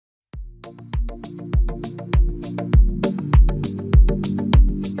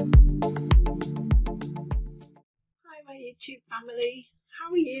YouTube family.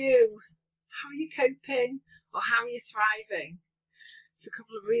 How are you? How are you coping? Or how are you thriving? It's a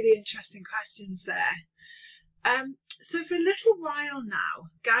couple of really interesting questions there. So for a little while now,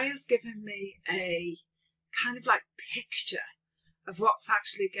 Gaia's given me a kind of like picture of what's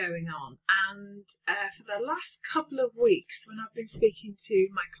actually going on. And for the last couple of weeks, when I've been speaking to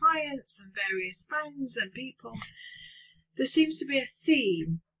my clients and various friends and people, there seems to be a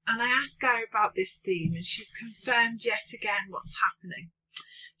theme. And I asked Gaia about this theme, and she's confirmed yet again what's happening.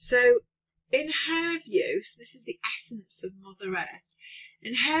 So in her view, so this is the essence of Mother Earth,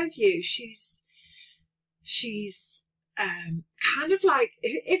 in her view, she's kind of like,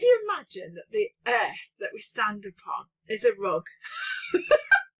 if you imagine that the earth that we stand upon is a rug.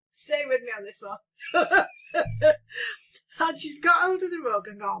 Stay with me on this one. And she's got hold of the rug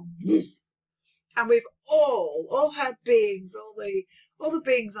and gone, and we've all her beings, all the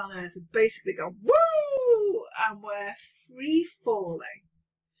beings on earth have basically gone woo, and we're free falling.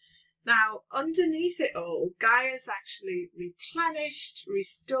 Now, underneath it all, Gaia's actually replenished,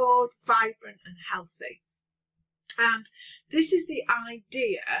 restored, vibrant and healthy. And this is the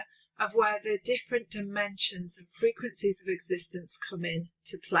idea of where the different dimensions and frequencies of existence come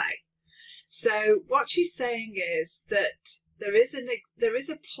into play. So what she's saying is that there is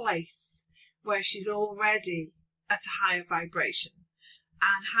a place where she's already at a higher vibration.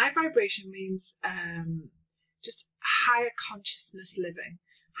 And high vibration means just higher consciousness living,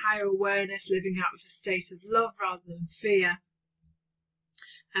 higher awareness, living out of a state of love rather than fear.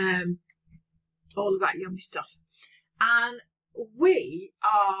 All of that yummy stuff. And we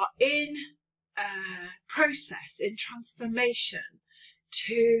are in process, in transformation,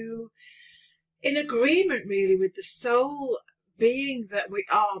 in agreement really with the soul being that we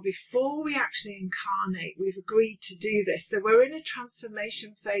are before we actually incarnate. We've agreed to do this. So we're in a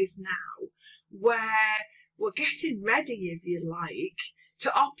transformation phase now where we're getting ready, if you like, to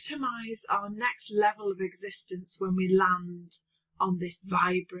optimize our next level of existence when we land on this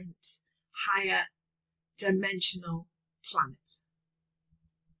vibrant, higher dimensional planet.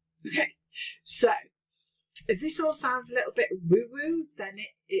 Okay, so if this all sounds a little bit woo-woo, then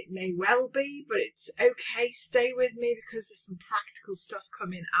it may well be, but it's okay. Stay with me because there's some practical stuff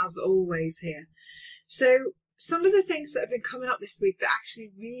coming as always here. So some of the things that have been coming up this week that actually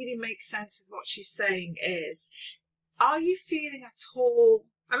really make sense with what she's saying is, are you feeling at all,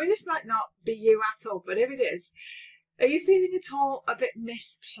 I mean, this might not be you at all, but if it is, are you feeling at all a bit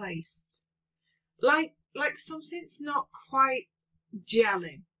misplaced? Like something's not quite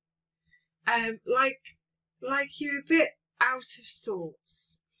gelling. Like you're a bit out of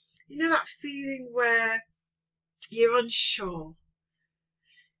sorts. You know that feeling where you're unsure.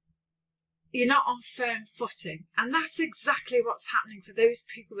 You're not on firm footing. And that's exactly what's happening for those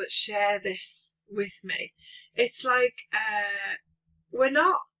people that share this with me. It's like we're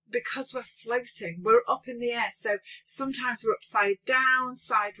not, because we're floating, we're up in the air. So sometimes we're upside down,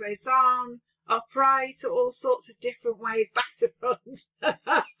 sideways on, upright, all sorts of different ways, back to front.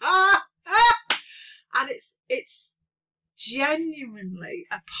 And it's genuinely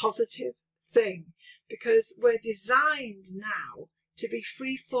a positive thing, because we're designed now to be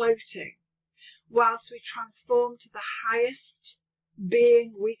free floating whilst we transform to the highest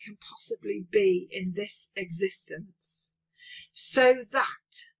being we can possibly be in this existence, so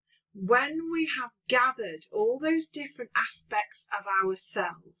that when we have gathered all those different aspects of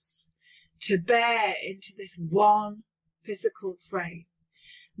ourselves to bear into this one physical frame,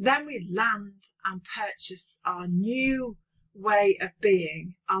 then we land and purchase our new way of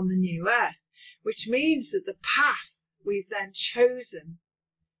being on the new earth, which means that the path we've then chosen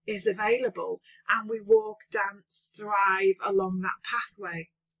is available, and we walk, dance, thrive along that pathway.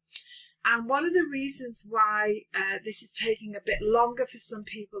 And one of the reasons why this is taking a bit longer for some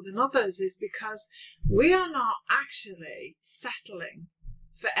people than others is because we are not actually settling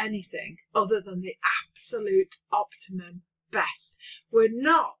for anything other than the absolute optimum best. We're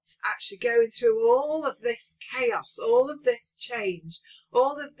not actually going through all of this chaos, all of this change,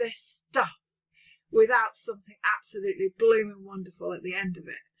 all of this stuff without something absolutely blooming wonderful at the end of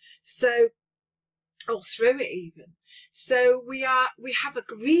it. So, or through it even. So we have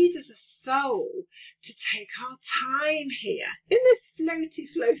agreed as a soul to take our time here in this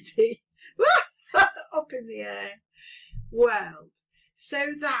floaty up in the air world,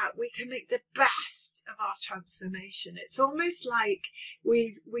 so that we can make the best of our transformation. It's almost like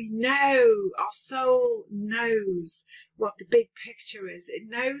we know, our soul knows what the big picture is. It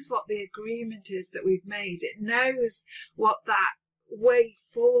knows what the agreement is that we've made. It knows what that way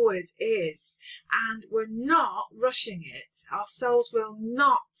forward is, and we're not rushing it. Our souls will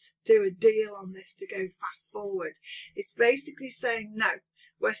not do a deal on this to go fast forward. It's basically saying, no,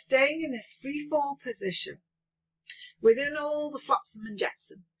 we're staying in this free fall position within all the flotsam and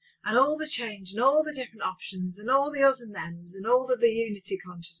jetsam and all the change and all the different options and all the us and thems and all the unity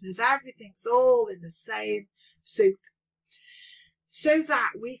consciousness. Everything's all in the same soup, so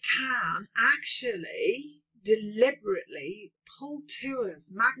that we can actually deliberately pull to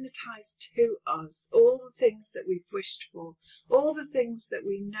us, magnetize to us all the things that we've wished for, all the things that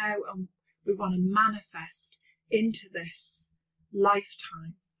we know and we want to manifest into this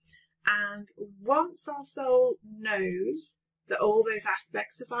lifetime. And once our soul knows that all those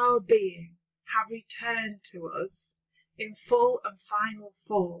aspects of our being have returned to us in full and final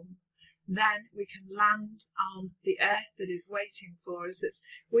form, then we can land on the earth that is waiting for us, that's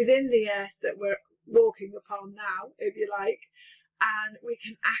within the earth that we're walking upon now, if you like, and we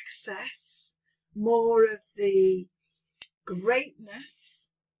can access more of the greatness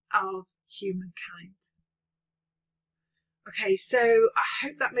of humankind. Okay, so I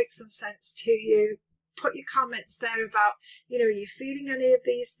hope that makes some sense to you. Put your comments there about, are you feeling any of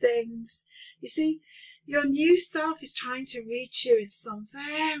these things? You see, your new self is trying to reach you in some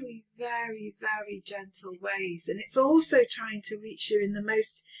very, very, very gentle ways. And it's also trying to reach you in the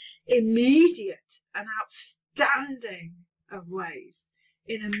most immediate and outstanding of ways,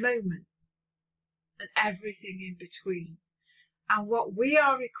 in a moment, and everything in between. And what we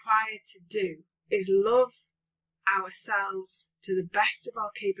are required to do is love ourselves to the best of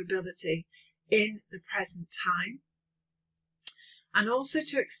our capability in the present time, and also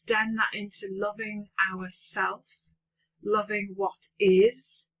to extend that into loving ourselves, loving what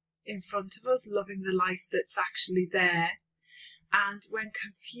is in front of us, loving the life that's actually there. And when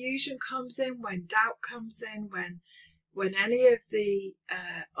confusion comes in, when doubt comes in, when any of the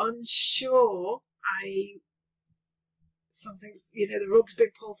unsure, i.e. something's, the rug's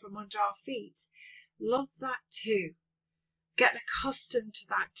been pulled from under our feet, love that too. Get accustomed to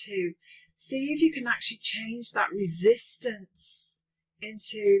that too. See if you can actually change that resistance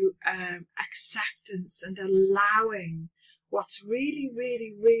into acceptance and allowing what's really,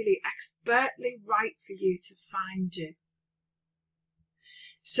 really, really expertly right for you to find you.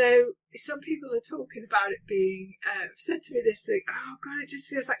 So some people are talking about it being, said to me this week, oh God, it just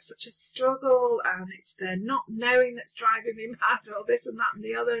feels like such a struggle, and it's the not knowing that's driving me mad, or this and that and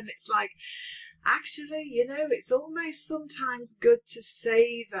the other. And it's like, actually, it's almost sometimes good to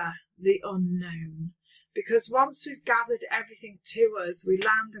savour the unknown, because once we've gathered everything to us, we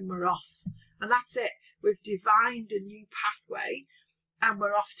land and we're off, and that's it. We've divined a new pathway and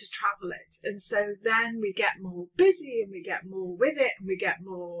we're off to travel it. And so then we get more busy and we get more with it and we get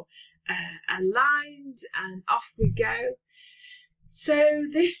more aligned, and off we go. So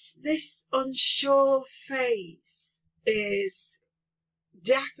this unsure phase is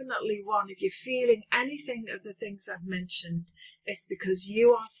definitely one. If you're feeling anything of the things I've mentioned, it's because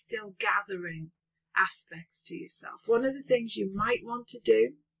you are still gathering aspects to yourself. One of the things you might want to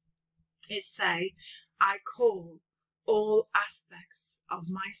do is say, I call all aspects of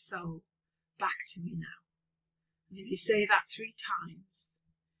my soul back to me now. And if you say that 3 times,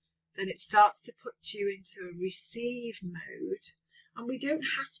 then it starts to put you into a receive mode. And we don't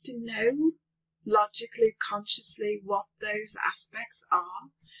have to know logically, consciously what those aspects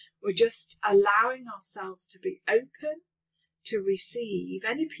are. We're just allowing ourselves to be open to receive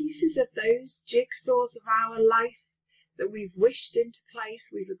any pieces of those jigsaws of our life that we've wished into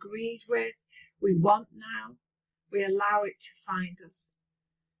place, we've agreed with, we want now. We allow it to find us.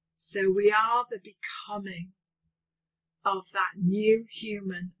 So we are the becoming of that new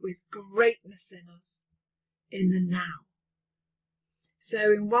human with greatness in us in the now.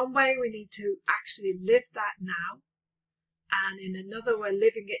 So in one way we need to actually live that now, and in another we're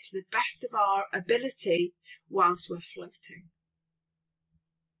living it to the best of our ability whilst we're floating.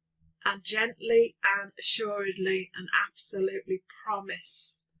 And gently and assuredly and absolutely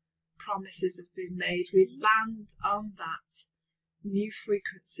promises have been made. We land on that new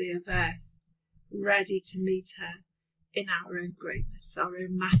frequency of earth, ready to meet her in our own greatness, our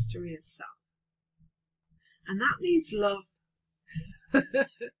own mastery of self. And that needs love.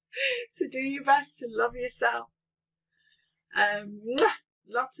 So do your best to love yourself.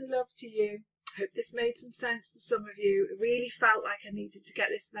 Lots of love to you. Hope this made some sense to some of you. It really felt like I needed to get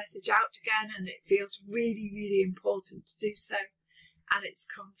this message out again, and it feels really, really important to do so. And it's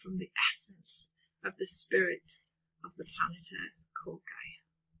come from the essence of the spirit of the planet Earth called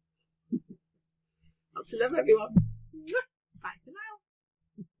Gaia. Lots of love, everyone. Bye for now.